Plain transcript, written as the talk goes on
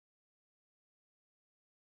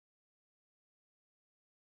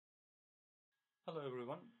Hello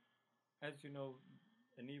everyone. As you know,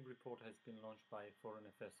 a new report has been launched by Foreign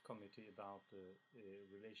Affairs Committee about the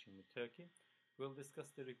relation with Turkey. We'll discuss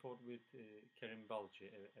the report with Kerim Balci,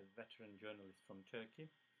 a veteran journalist from Turkey.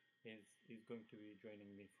 He's going to be joining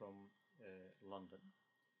me from London.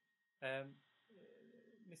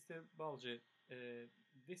 Mr. Balci,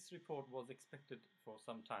 this report was expected for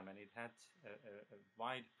some time, and it had a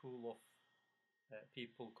wide pool of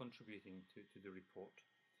people contributing to the report.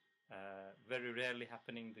 Very rarely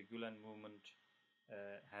happening, the Gülen movement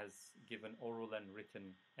has given oral and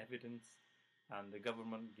written evidence, and the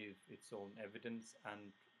government gave its own evidence,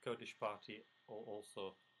 and Kurdish party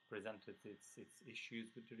also presented its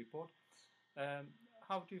issues with the report.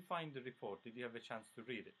 How do you find the report? Did you have a chance to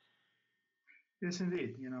read it? Yes,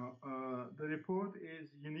 indeed. The report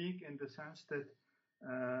is unique in the sense that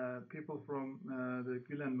people from the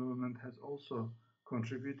Gülen movement has also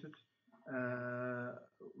contributed,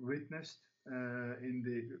 witnessed in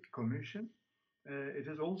the commission. It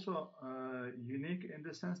is also unique in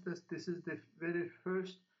the sense that this is the very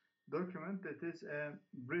first document that is a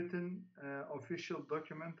written official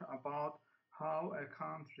document about how a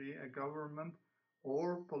country, a government,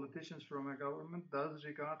 or politicians from a government does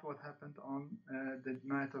regard what happened on the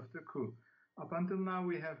night of the coup. Up until now,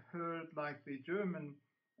 we have heard like the German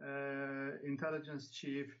intelligence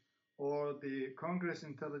chief or the Congress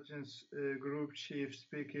intelligence group chief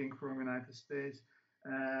speaking from United States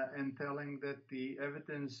and telling that the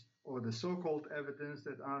evidence or the so-called evidence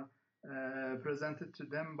that are presented to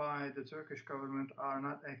them by the Turkish government are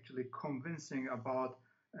not actually convincing about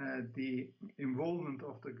the involvement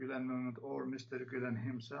of the Gülen movement or Mr. Gülen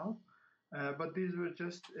himself. But these were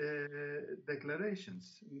just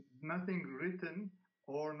declarations, nothing written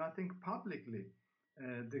or nothing publicly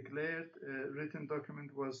declared. Written document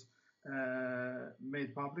was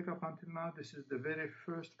made public up until now. This is the very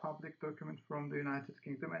first public document from the United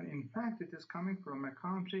Kingdom, and in fact it is coming from a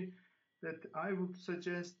country that I would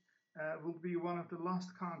suggest will be one of the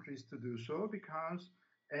last countries to do so, because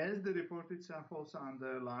as the report itself also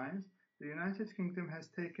underlines, the United Kingdom has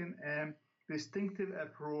taken a distinctive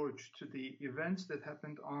approach to the events that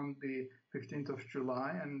happened on the 15th of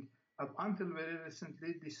July, and up until very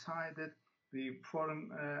recently decided, the Foreign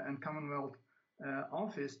and Commonwealth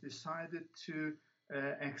Office decided to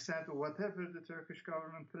accept whatever the Turkish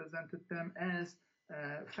government presented them as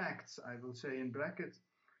facts, I will say in brackets,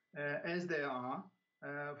 as they are.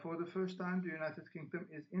 For the first time, the United Kingdom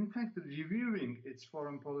is in fact reviewing its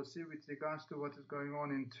foreign policy with regards to what is going on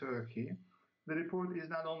in Turkey. The report is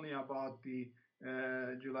not only about the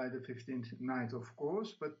July the 15th night, of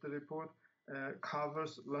course, but the report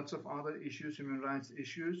covers lots of other issues, human rights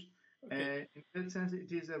issues. Okay. In that sense,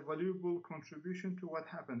 it is a valuable contribution to what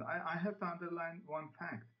happened. I have to underline one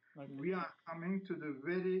fact. Okay. We are coming to the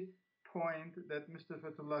very point that Mr.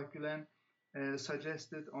 Fethullah Gülen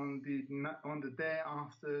suggested on the day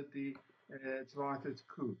after the thwarted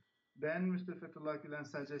coup. Then Mr. Fethullah Gülen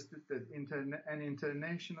suggested that an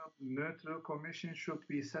international neutral commission should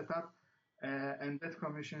be set up, and that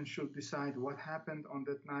commission should decide what happened on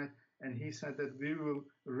that night. And he said that we will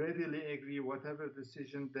readily agree whatever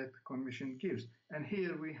decision that commission gives. And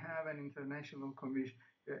here we have an international commission,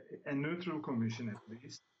 a neutral commission at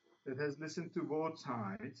least, that has listened to both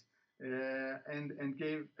sides and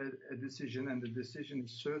gave a decision. And the decision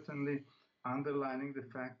is certainly underlining the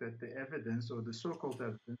fact that the evidence, or the so-called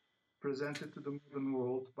evidence, presented to the modern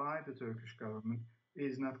world by the Turkish government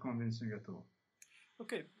is not convincing at all.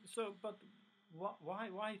 Okay, so but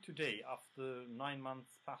why today, after 9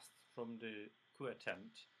 months passed from the coup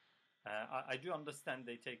attempt? I do understand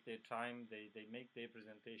they take their time, they make their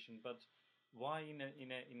presentation, but why in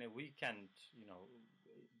a weekend,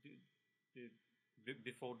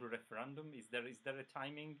 before the referendum? Is there a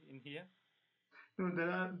timing in here? No,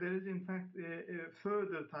 there is in fact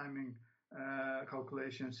further timing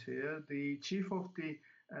calculations here. The chief of the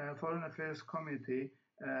Foreign Affairs Committee,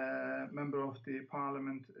 member of the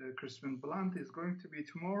Parliament, Kerim Balci, is going to be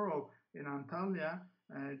tomorrow in Antalya,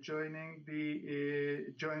 joining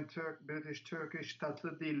the joint British-Turkish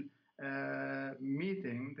Tatlı Dil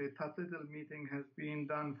meeting. The Tatlı Dil meeting has been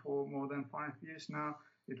done for more than 5 years now.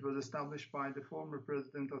 It was established by the former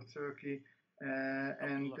president of Turkey,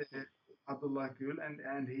 Abdullah Gül,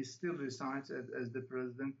 and he still resides as the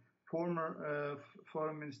president. Former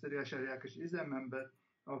Foreign Minister Yaşar Yakış is a member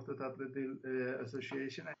of the Tatlı Dil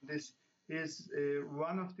Association, and this is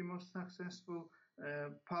one of the most successful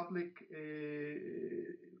public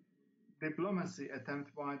diplomacy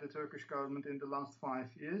attempt by the Turkish government in the last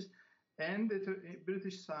 5 years. And the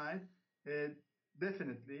British side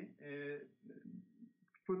definitely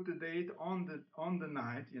put the date on the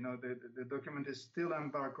night. The document is still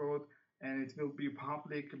embargoed, and it will be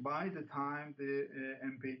public by the time the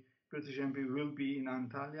British MP will be in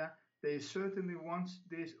Antalya. They certainly want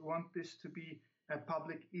this to be a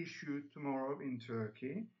public issue tomorrow in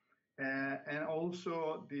Turkey, and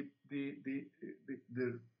also the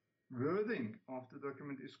wording of the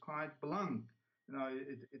document is quite blunt.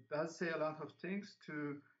 It does say a lot of things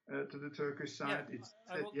to the Turkish side. Yeah, It's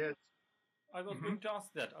said yes. I was going to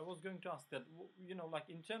ask that. Like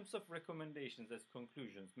in terms of recommendations as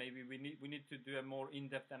conclusions, maybe we need to do a more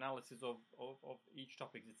in-depth analysis of each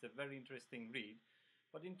topic. It's a very interesting read.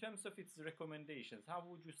 But in terms of its recommendations, how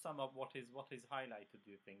would you sum up what is highlighted,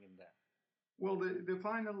 do you think, in there? Well, the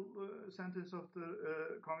final sentence of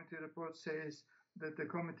the committee report says that the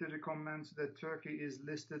committee recommends that Turkey is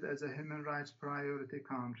listed as a human rights priority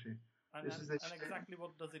country. And exactly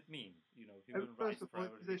what does it mean? Human rights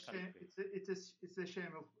priority country. It's a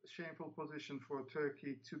shameful position for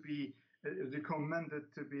Turkey to be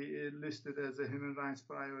recommended to be listed as a human rights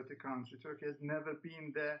priority country. Turkey has never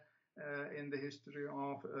been there in the history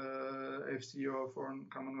of FCO, Foreign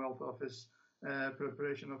Commonwealth Office,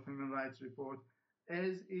 preparation of human rights report,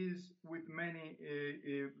 as is with many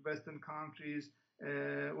Western countries.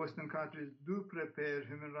 Western countries do prepare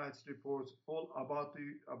human rights reports all about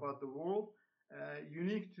the world.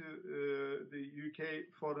 Unique to the UK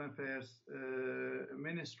Foreign Affairs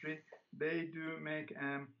Ministry, they do make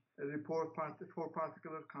a report for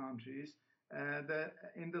particular countries.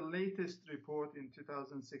 In the latest report in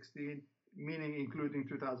 2016, meaning including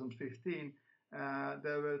 2015,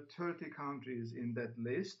 there were 30 countries in that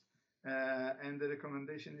list, and the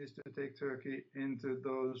recommendation is to take Turkey into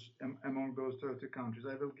among those 30 countries.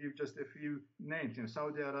 I will give just a few names.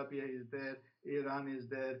 Saudi Arabia is there, Iran is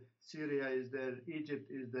there, Syria is there,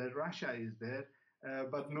 Egypt is there, Russia is there,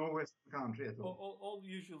 but no Western country at all. All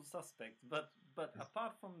usual suspects. But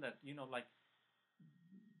apart from that,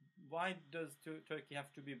 why does Turkey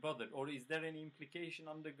have to be bothered? Or is there any implication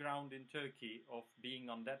on the ground in Turkey of being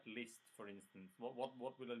on that list, for instance?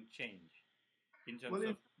 What will it change in terms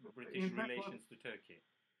of British relations to Turkey?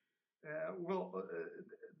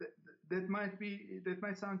 That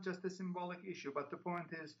might sound just a symbolic issue, but the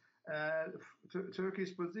point is,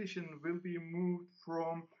 Turkey's position will be moved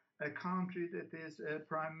from a country that is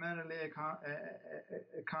primarily a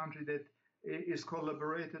country that is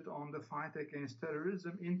collaborated on the fight against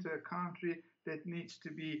terrorism into a country that needs to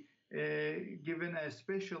be given a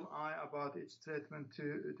special eye about its treatment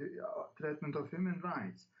of human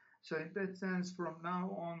rights. So in that sense, from now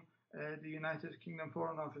on, the United Kingdom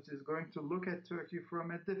Foreign Office is going to look at Turkey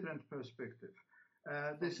from a different perspective.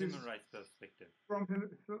 Human rights perspective. From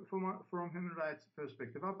human rights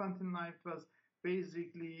perspective. Up until now, it was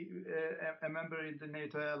basically a member in the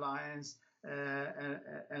NATO alliance,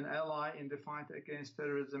 an ally in the fight against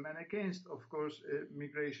terrorism and against, of course,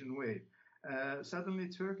 migration wave. Suddenly,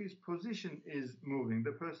 Turkey's position is moving.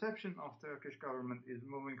 The perception of Turkish government is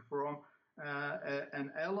moving from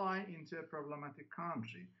an ally into a problematic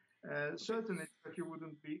country. Certainly, Turkey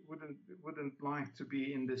wouldn't like to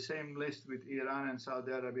be in the same list with Iran and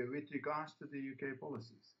Saudi Arabia with regards to the UK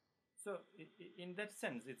policies. So, in that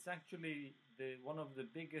sense, it's actually one of the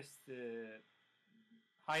biggest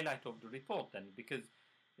highlight of the report then, because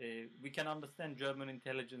we can understand German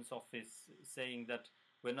intelligence office saying that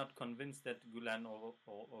we're not convinced that Gulen or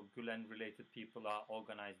Gulen-related people are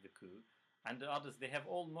organized the coup, and the others, they have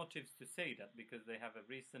all motives to say that because they have a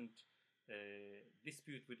recent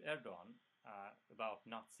dispute with Erdogan about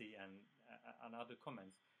Nazi and other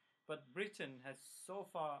comments. But Britain has so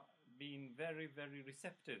far been very, very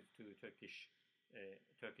receptive to Turkish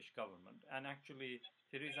government, and actually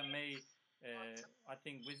Theresa May, I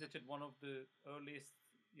think, visited one of the earliest,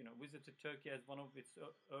 visited Turkey as one of its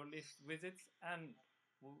earliest visits, and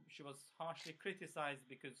she was harshly criticized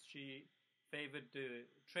because she favored the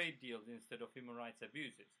trade deals instead of human rights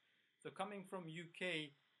abuses. So coming from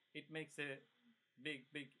UK, it makes a big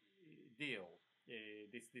deal,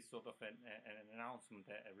 this sort of an announcement,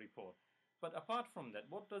 a report. But apart from that,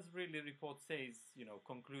 what does really report says,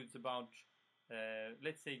 concludes about,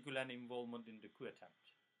 let's say, Gulen involvement in the coup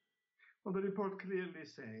attempt? Well, the report clearly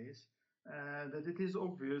says that it is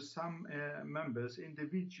obvious some members,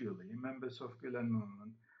 individually, members of Gulen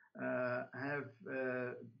movement, have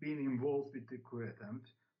been involved with the coup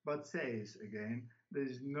attempt, but says, again, there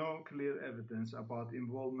is no clear evidence about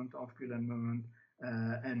involvement of Gulen movement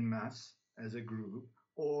en masse as a group,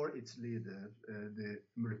 or its leader. The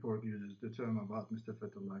report uses the term about Mr.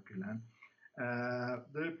 Fethullah Gulen.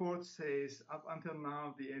 The report says, up until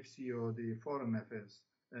now, the FCO, the Foreign Affairs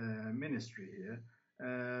Ministry here,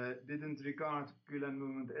 didn't regard Gülen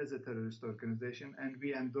movement as a terrorist organization, and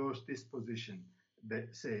we endorse this position,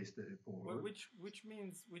 that says the report. Well, which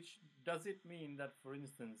does it mean that, for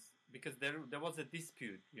instance, because there was a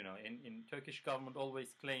dispute, in Turkish government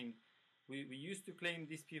always claimed, we used to claim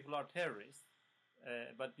these people are terrorists,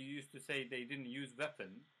 but you used to say they didn't use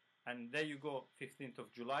weapon, and there you go, 15th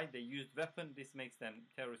of July, they used weapon, this makes them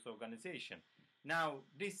terrorist organization. Now,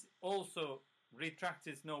 this also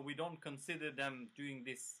retracts, no, we don't consider them doing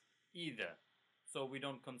this either. So we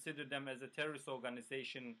don't consider them as a terrorist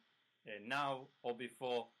organization now or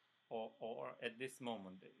before or at this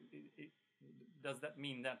moment. Does that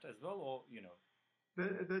mean that as well, or,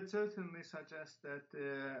 That certainly suggests that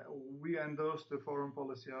we endorse the foreign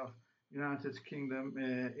policy of United Kingdom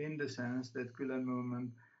in the sense that Gülen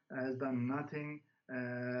movement has done nothing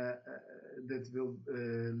that will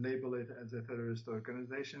label it as a terrorist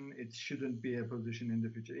organization. It shouldn't be a position in the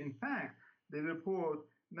future. In fact, the report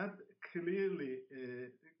not clearly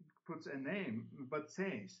puts a name, but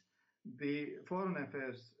says the Foreign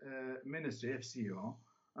Affairs Ministry, FCO,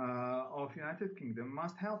 of United Kingdom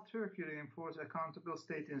must help Turkey reinforce accountable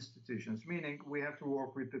state institutions, meaning we have to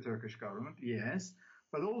work with the Turkish government, yes,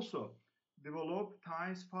 but also develop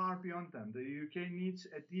ties far beyond them. The UK needs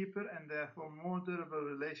a deeper and therefore more durable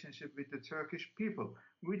relationship with the Turkish people,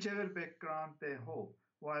 whichever background they hold,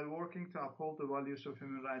 while working to uphold the values of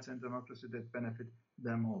human rights and democracy that benefit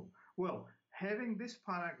them all. Well, having this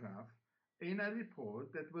paragraph in a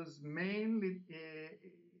report that was mainly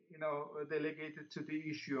delegated to the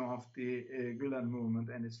issue of the Gülen movement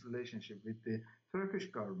and its relationship with the Turkish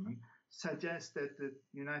government suggests that the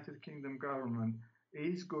United Kingdom government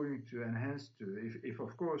is going to enhance to, if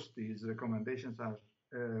of course these recommendations are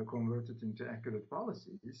converted into accurate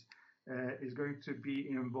policies, is going to be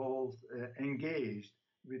involved, engaged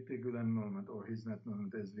with the Gülen movement, or Hizmet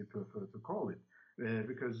movement as we prefer to call it,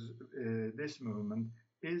 because this movement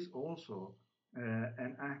is also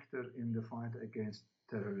an actor in the fight against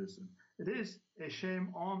terrorism. It is a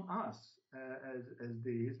shame on us as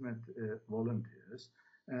the Hizmet volunteers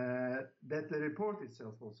that the report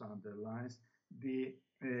itself also underlines the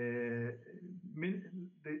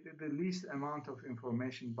least amount of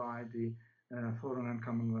information by the Foreign and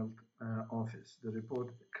Commonwealth Office. The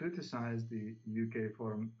report criticized the UK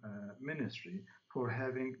Foreign Ministry for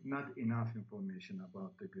having not enough information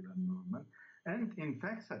about the Gülen movement, and in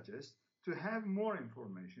fact suggests to have more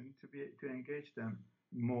information to engage them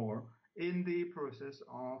more in the process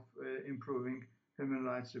of improving human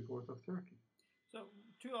rights report of Turkey. So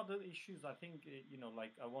two other issues, I think,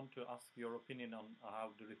 I want to ask your opinion on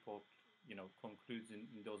how the report, concludes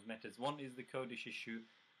in those matters. One is the Kurdish issue,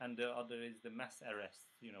 and the other is the mass arrests,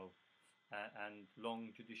 and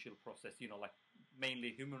long judicial process,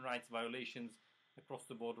 mainly human rights violations across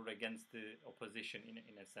the border against the opposition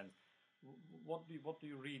in a sense. What do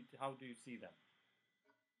you read? How do you see that?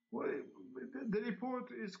 Well, the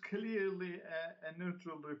report is clearly a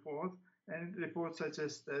neutral report, and the report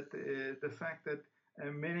suggests that the fact that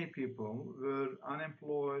many people were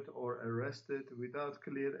unemployed or arrested without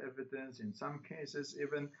clear evidence, in some cases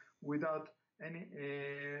even without any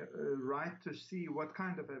right to see what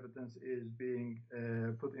kind of evidence is being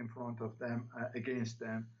put in front of them, against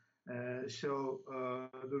them. So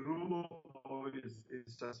the rule of law is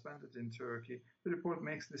suspended in Turkey. The report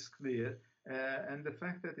makes this clear, and the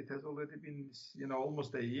fact that it has already been,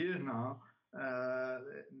 almost a year now,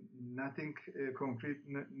 nothing concrete,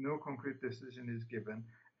 no concrete decision is given.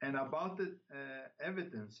 And about the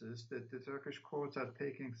evidences that the Turkish courts are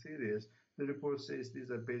taking serious, the report says these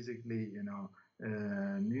are basically,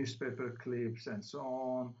 newspaper clips and so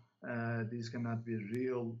on. These cannot be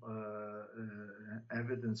real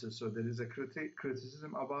evidences. So there is a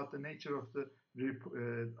criticism about the nature of the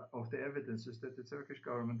evidences that the Turkish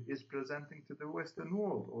government is presenting to the Western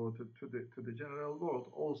world, or to the general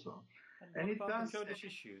world also. And it does the Kurdish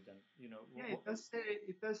issue then,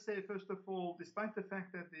 it does say first of all, despite the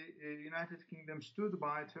fact that the United Kingdom stood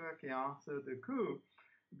by Turkey after the coup,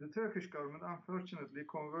 the Turkish government unfortunately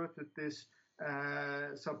converted this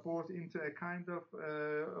support into a kind of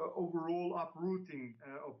overall uprooting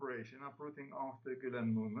operation, uprooting of the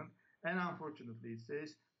Gülen movement. And unfortunately, it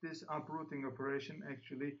says this uprooting operation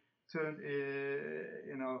actually turned,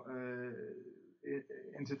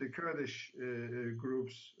 into the Kurdish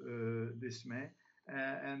groups' dismay,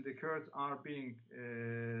 and the Kurds are being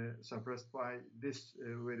suppressed by this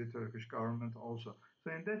very Turkish government also.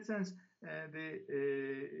 So in that sense, the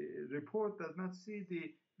report does not see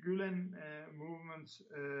the Gülen movement's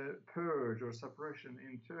purge or suppression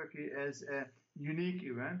in Turkey as a unique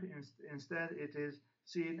event. Instead, it is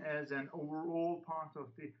seen as an overall part of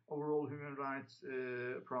the overall human rights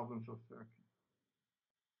problems of Turkey.